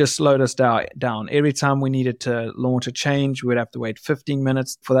 And it just slowed us down. Every time we needed to launch a change, we'd have to wait 15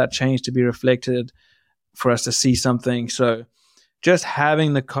 minutes for that change to be reflected, for us to see something. So just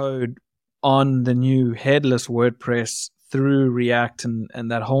having the code on the new headless WordPress through React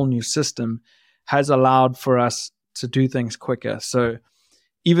and that whole new system has allowed for us to do things quicker. So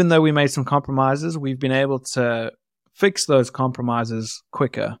even though we made some compromises, we've been able to fix those compromises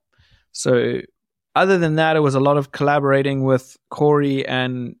quicker. So other than that, it was a lot of collaborating with Corey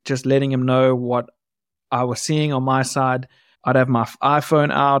and just letting him know what I was seeing on my side. I'd have my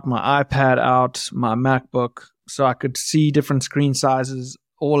iPhone out, my iPad out, my MacBook, so I could see different screen sizes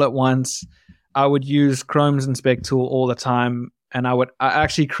all at once. I would use Chrome's inspect tool all the time, and I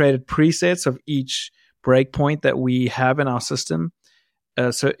actually created presets of each breakpoint that we have in our system.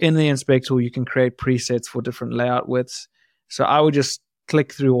 So in the inspect tool, you can create presets for different layout widths. So I would just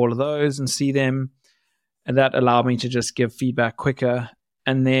click through all of those and see them, and that allowed me to just give feedback quicker.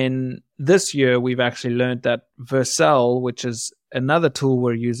 And then this year, we've actually learned that Vercel, which is another tool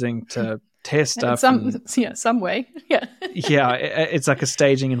we're using to test stuff. Some way. Yeah. Yeah, it's like a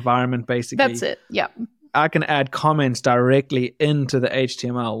staging environment, basically. That's it. Yeah. I can add comments directly into the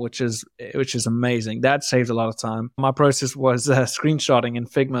HTML, which is amazing. That saves a lot of time. My process was screenshotting in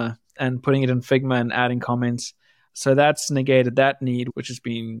Figma and putting it in Figma and adding comments. So that's negated that need, which has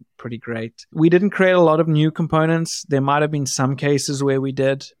been pretty great. We didn't create a lot of new components. There might have been some cases where we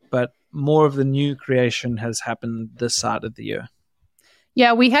did, but more of the new creation has happened this side of the year.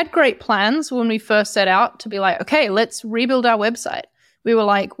 Yeah, we had great plans when we first set out to be like, okay, let's rebuild our website. We were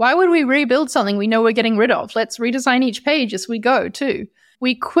like, why would we rebuild something we know we're getting rid of? Let's redesign each page as we go too.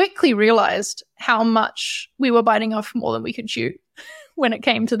 We quickly realized how much we were biting off more than we could chew when it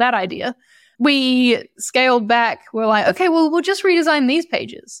came to that idea. We scaled back. We're like, okay, well, we'll just redesign these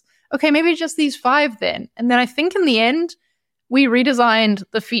pages. Okay, maybe just these 5 then. And then I think in the end, we redesigned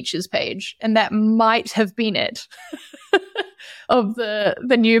the features page, and that might have been it of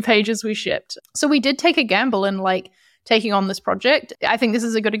the new pages we shipped. So we did take a gamble in taking on this project. I think this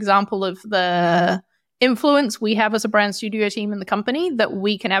is a good example of the influence we have as a brand studio team in the company, that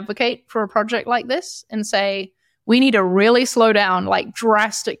we can advocate for a project like this and say, we need to really slow down,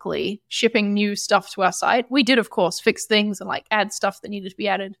 drastically shipping new stuff to our site. We did, of course, fix things and add stuff that needed to be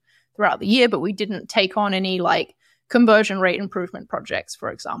added throughout the year, but we didn't take on any conversion rate improvement projects, for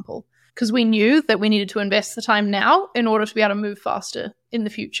example, because we knew that we needed to invest the time now in order to be able to move faster in the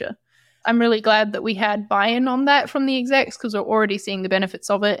future. I'm really glad that we had buy-in on that from the execs, because we're already seeing the benefits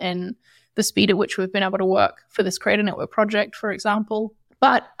of it and the speed at which we've been able to work for this Creator Network project, for example.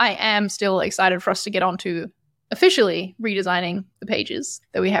 But I am still excited for us to get on to officially redesigning the pages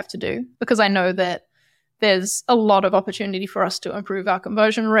that we have to do, because I know that there's a lot of opportunity for us to improve our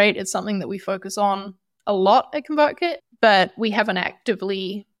conversion rate. It's something that we focus on a lot at ConvertKit, but we haven't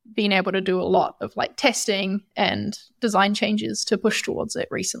actively been able to do a lot of testing and design changes to push towards it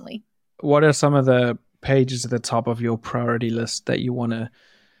recently. What are some of the pages at the top of your priority list that you want to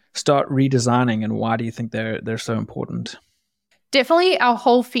start redesigning, and why do you think they're so important? Definitely our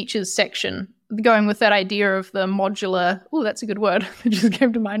whole features section, going with that idea of the modular, that's a good word that just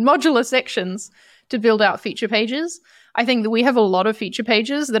came to mind, modular sections to build out feature pages. I think that we have a lot of feature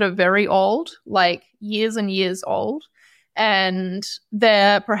pages that are very old, years and years old. and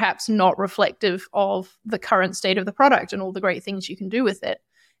they're perhaps not reflective of the current state of the product and all the great things you can do with it.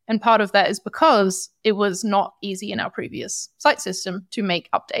 And part of that is because it was not easy in our previous site system to make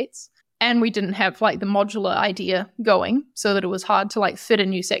updates. And we didn't have like the modular idea going, so that it was hard to like fit a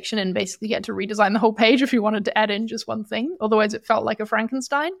new section and basically get to redesign the whole page if you wanted to add in just one thing. Otherwise it felt like a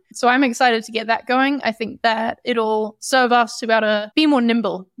Frankenstein. So I'm excited to get that going. I think that it'll serve us to be able to be more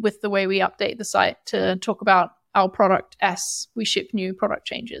nimble with the way we update the site to talk about our product as we ship new product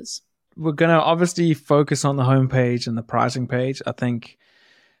changes. We're going to obviously focus on the homepage and the pricing page. I think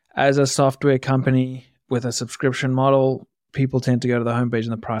as a software company with a subscription model, people tend to go to the homepage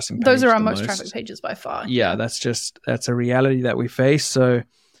and the pricing page. Those are our most traffic pages by far. Yeah, that's a reality that we face. So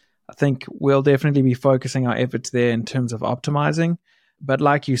I think we'll definitely be focusing our efforts there in terms of optimizing. But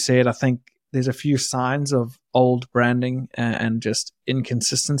like you said, I think there's a few signs of old branding and just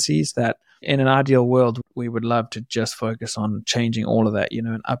inconsistencies that in an ideal world, we would love to just focus on changing all of that,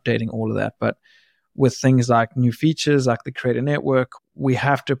 and updating all of that. But with things like new features, like the Creator Network, we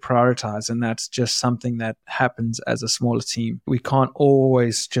have to prioritize. And that's just something that happens as a smaller team. We can't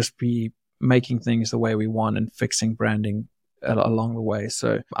always just be making things the way we want and fixing branding along the way.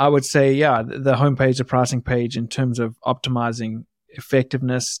 So I would say, the homepage, the pricing page, in terms of optimizing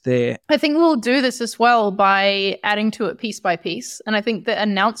effectiveness there. I think we'll do this as well by adding to it piece by piece. And I think the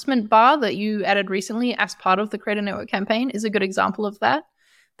announcement bar that you added recently as part of the Creator Network campaign is a good example of that.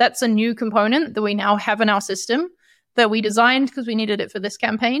 That's a new component that we now have in our system that we designed because we needed it for this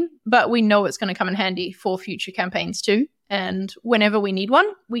campaign, but we know it's going to come in handy for future campaigns too. And whenever we need one,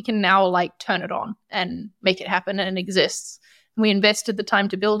 we can now like turn it on and make it happen, and it exists. We invested the time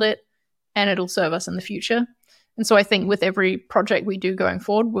to build it, and it'll serve us in the future. And so I think with every project we do going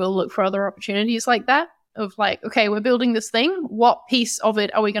forward, we'll look for other opportunities like that of like, okay, we're building this thing. What piece of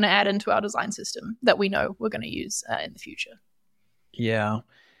it are we going to add into our design system that we know we're going to use in the future? Yeah.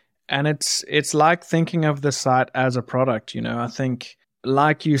 And it's like thinking of the site as a product. I think,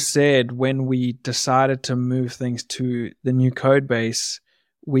 like you said, when we decided to move things to the new code base,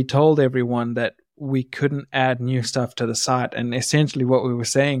 we told everyone that we couldn't add new stuff to the site. And essentially what we were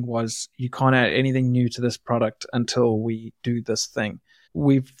saying was, you can't add anything new to this product until we do this thing.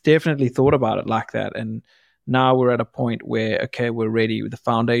 We've definitely thought about it like that. And now we're at a point where, okay, we're ready. The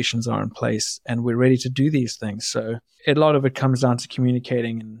foundations are in place and we're ready to do these things. So a lot of it comes down to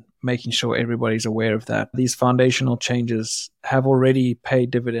communicating and making sure everybody's aware of that. These foundational changes have already paid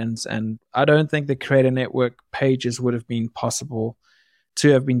dividends, and I don't think the Creator Network pages would have been possible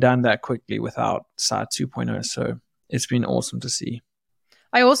to have been done that quickly without Site 2.0. So it's been awesome to see.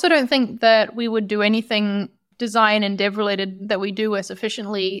 I also don't think that we would do anything design and dev related that we do as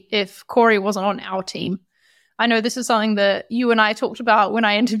efficiently if Corey wasn't on our team. I know this is something that you and I talked about when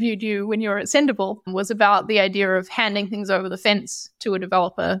I interviewed you when you were at Sendable, was about the idea of handing things over the fence to a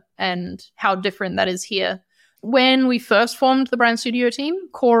developer and how different that is here. When we first formed the brand studio team,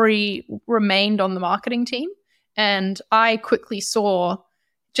 Corey remained on the marketing team, and I quickly saw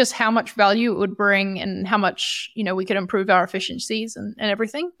just how much value it would bring and how much, we could improve our efficiencies and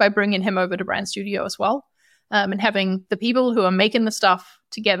everything by bringing him over to brand studio as well. And having the people who are making the stuff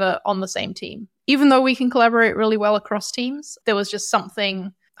together on the same team. Even though we can collaborate really well across teams, there was just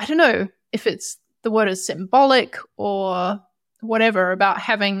something, I don't know if it's the word is symbolic or whatever, about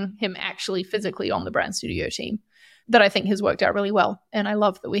having him actually physically on the brand studio team that I think has worked out really well. And I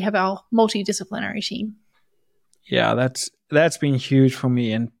love that we have our multidisciplinary team. Yeah, that's been huge for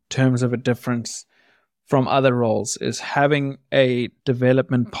me in terms of a difference from other roles, is having a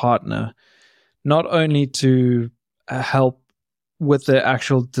development partner, not only to help with the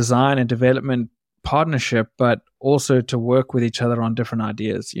actual design and development partnership, but also to work with each other on different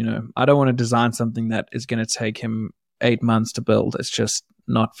ideas. I don't want to design something that is going to take him 8 months to build. It's just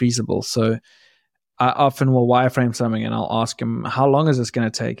not feasible. So I often will wireframe something and I'll ask him, how long is this going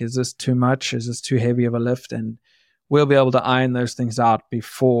to take? Is this too much? Is this too heavy of a lift? And we'll be able to iron those things out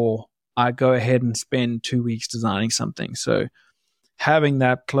before I go ahead and spend 2 weeks designing something. So having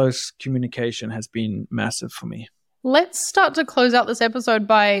that close communication has been massive for me. Let's start to close out this episode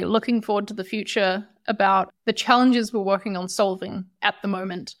by looking forward to the future about the challenges we're working on solving at the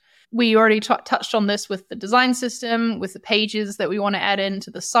moment. We already touched on this with the design system, with the pages that we want to add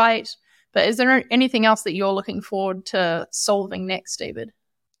into the site. But is there anything else that you're looking forward to solving next, David?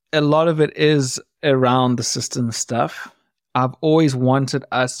 A lot of it is around the system stuff. I've always wanted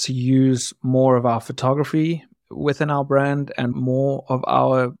us to use more of our photography within our brand and more of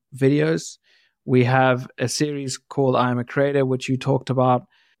our videos. We have a series called I Am a Creator, which you talked about.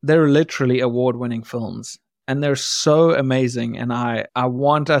 They're literally award-winning films, and they're so amazing. And I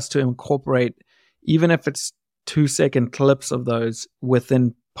want us to incorporate, even if it's 2-second clips of those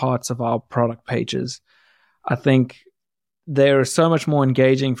within parts of our product pages. I think they're so much more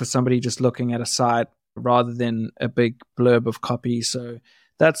engaging for somebody just looking at a site rather than a big blurb of copy. So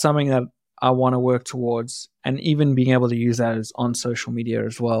that's something that I want to work towards, and even being able to use that as on social media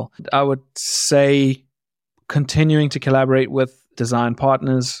as well. I would say continuing to collaborate with design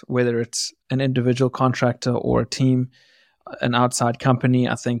partners, whether it's an individual contractor or a team, an outside company.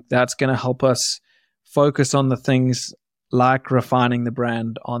 I think that's going to help us focus on the things like refining the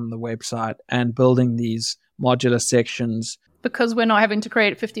brand on the website and building these modular sections. Because we're not having to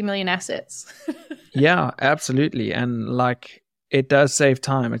create 50 million assets. Yeah, absolutely. And like, it does save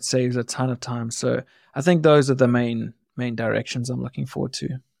time. It saves a ton of time. So I think those are the main directions I'm looking forward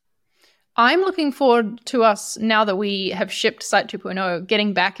to. I'm looking forward to us, now that we have shipped Site 2.0,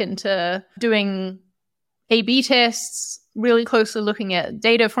 getting back into doing A/B tests, really closely looking at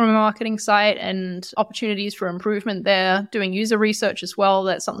data from a marketing site and opportunities for improvement there, doing user research as well.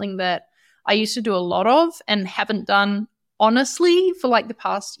 That's something that I used to do a lot of and haven't done, honestly, for like the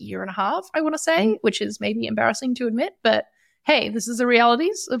past year and a half, I want to say, which is maybe embarrassing to admit. But hey, this is the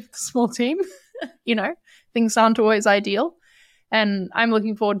realities of a small team. Things aren't always ideal. And I'm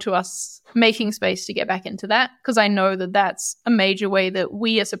looking forward to us making space to get back into that, because I know that that's a major way that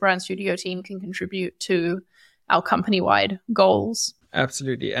we as a brand studio team can contribute to our company-wide goals.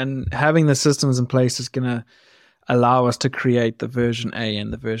 Absolutely. And having the systems in place is going to allow us to create the version A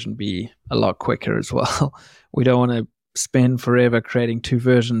and the version B a lot quicker as well. We don't want to spend forever creating 2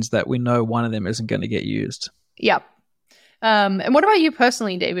 versions that we know one of them isn't going to get used. Yep. And what about you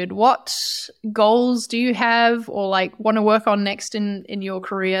personally, David? What goals do you have or like want to work on next in your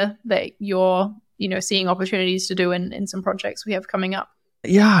career that you're, seeing opportunities to do in some projects we have coming up?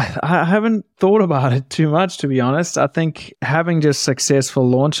 Yeah, I haven't thought about it too much, to be honest. I think having just successful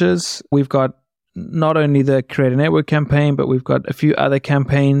launches, we've got not only the Creator Network campaign, but we've got a few other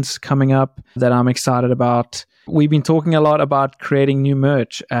campaigns coming up that I'm excited about. We've been talking a lot about creating new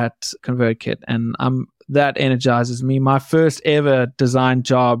merch at ConvertKit, and that energizes me. My first ever design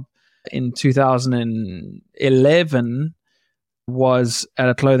job in 2011 was at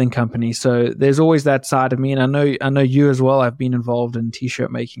a clothing company. So there's always that side of me. And I know you as well. I've been involved in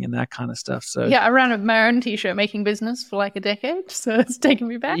t-shirt making and that kind of stuff. So yeah, I ran my own t-shirt making business for like a decade. So it's taken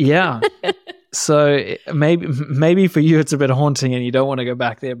me back. Yeah. So maybe for you, it's a bit haunting and you don't want to go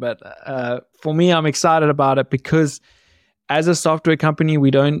back there. But for me, I'm excited about it because as a software company,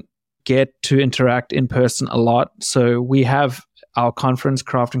 we don't get to interact in person a lot. So we have our conference,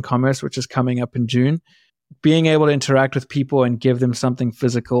 Craft and Commerce, which is coming up in June. Being able to interact with people and give them something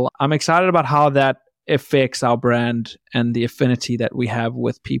physical. I'm excited about how that affects our brand and the affinity that we have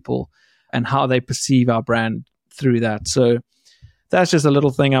with people and how they perceive our brand through that. So that's just a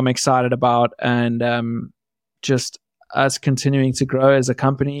little thing I'm excited about. And just us continuing to grow as a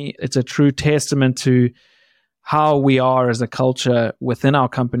company. It's a true testament to how we are as a culture within our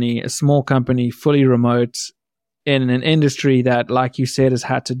company, a small company, fully remote in an industry that, like you said, has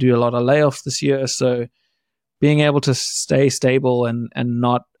had to do a lot of layoffs this year. So being able to stay stable and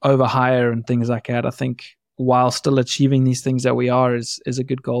not overhire and things like that, I think while still achieving these things that we are is a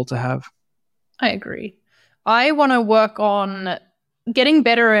good goal to have. I agree. I want to work on getting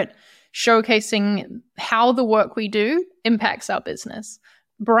better at showcasing how the work we do impacts our business.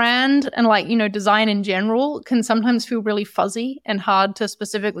 Brand and design in general can sometimes feel really fuzzy and hard to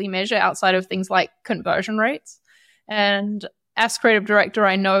specifically measure outside of things like conversion rates. And as creative director,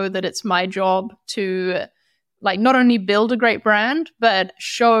 I know that it's my job to not only build a great brand, but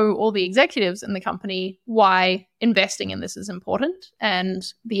show all the executives in the company why investing in this is important and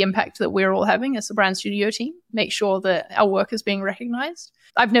the impact that we're all having as a brand studio team, make sure that our work is being recognized.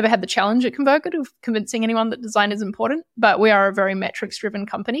 I've never had the challenge at ConvertKit of convincing anyone that design is important, but we are a very metrics-driven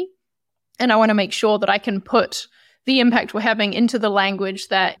company. And I want to make sure that I can put the impact we're having into the language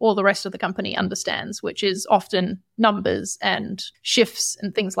that all the rest of the company understands, which is often numbers and shifts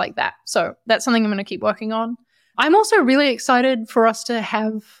and things like that. So that's something I'm going to keep working on. I'm also really excited for us to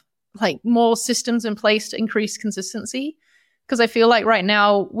have more systems in place to increase consistency, because I feel like right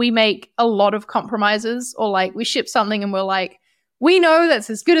now we make a lot of compromises, or we ship something and we're like, we know that's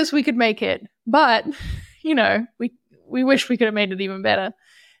as good as we could make it, but we wish we could have made it even better.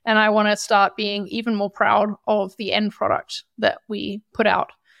 And I want to start being even more proud of the end product that we put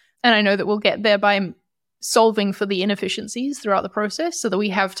out. And I know that we'll get there by solving for the inefficiencies throughout the process so that we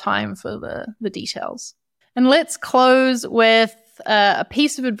have time for the details. And let's close with a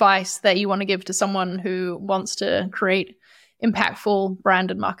piece of advice that you want to give to someone who wants to create impactful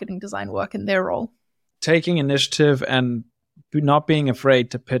brand and marketing design work in their role. Taking initiative and not being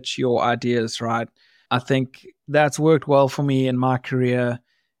afraid to pitch your ideas, right? I think that's worked well for me in my career.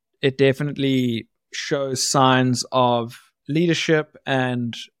 It definitely shows signs of leadership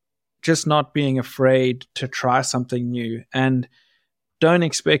and just not being afraid to try something new, and don't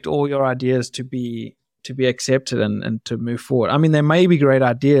expect all your ideas to be accepted and to move forward. I mean, there may be great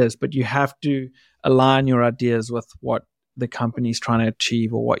ideas, but you have to align your ideas with what the company's trying to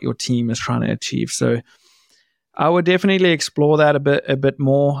achieve or what your team is trying to achieve. So I would definitely explore that a bit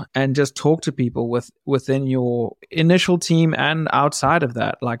more and just talk to people within your initial team and outside of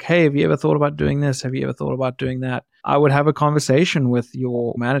that. Like, hey, have you ever thought about doing this? Have you ever thought about doing that? I would have a conversation with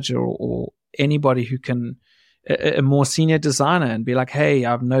your manager or anybody who can, a more senior designer, and be like, hey,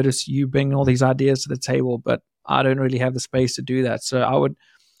 I've noticed you bring all these ideas to the table, but I don't really have the space to do that. So I would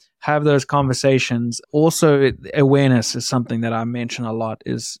have those conversations. Also, awareness is something that I mention a lot.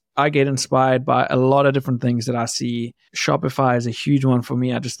 Is I get inspired by a lot of different things that I see. Shopify is a huge one for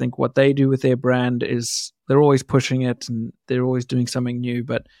me. I just think what they do with their brand is they're always pushing it and they're always doing something new.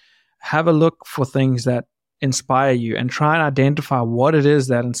 But have a look for things that inspire you and try and identify what it is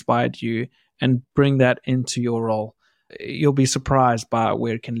that inspired you and bring that into your role. You'll be surprised by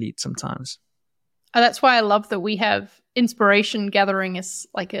where it can lead sometimes. That's why I love that we have inspiration gathering as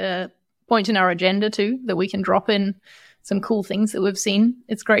like a point in our agenda too, that we can drop in some cool things that we've seen.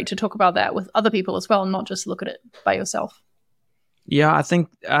 It's great to talk about that with other people as well, and not just look at it by yourself. Yeah, I think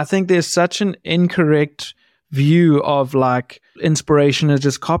there's such an incorrect view of like inspiration is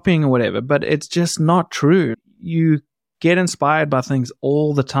just copying or whatever, but it's just not true. You get inspired by things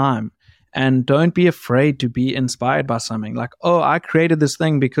all the time, and don't be afraid to be inspired by something. Like, oh, I created this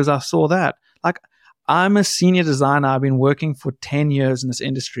thing because I saw that. Like, I'm a senior designer. I've been working for 10 years in this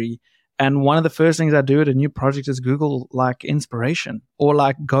industry. And one of the first things I do at a new project is Google like inspiration, or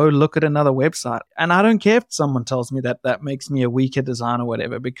like go look at another website. And I don't care if someone tells me that that makes me a weaker designer or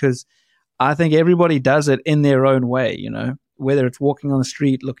whatever, because I think everybody does it in their own way, you know, whether it's walking on the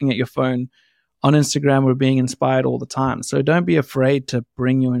street, looking at your phone, on Instagram, we're being inspired all the time. So don't be afraid to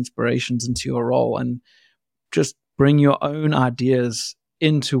bring your inspirations into your role and just bring your own ideas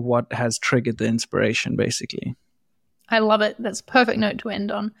into what has triggered the inspiration, basically. I love it. That's a perfect note to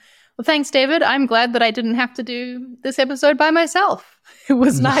end on. Well, thanks, David. I'm glad that I didn't have to do this episode by myself. It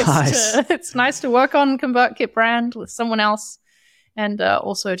was nice. It's nice to work on ConvertKit brand with someone else, and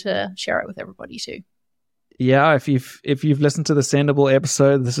also to share it with everybody too. Yeah, if you've listened to the Sendable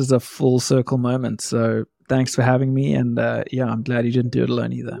episode, this is a full circle moment. So thanks for having me, and I'm glad you didn't do it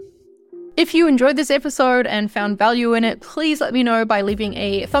alone either. If you enjoyed this episode and found value in it, please let me know by leaving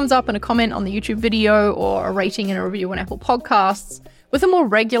a thumbs up and a comment on the YouTube video, or a rating and a review on Apple Podcasts. With a more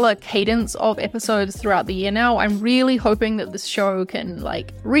regular cadence of episodes throughout the year now, I'm really hoping that this show can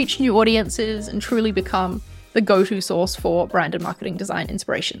reach new audiences and truly become the go-to source for brand and marketing design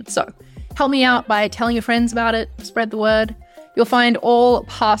inspiration. So help me out by telling your friends about it, spread the word. You'll find all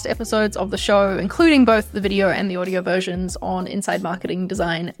past episodes of the show, including both the video and the audio versions, on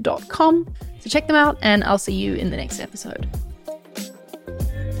insidemarketingdesign.com. So check them out, and I'll see you in the next episode.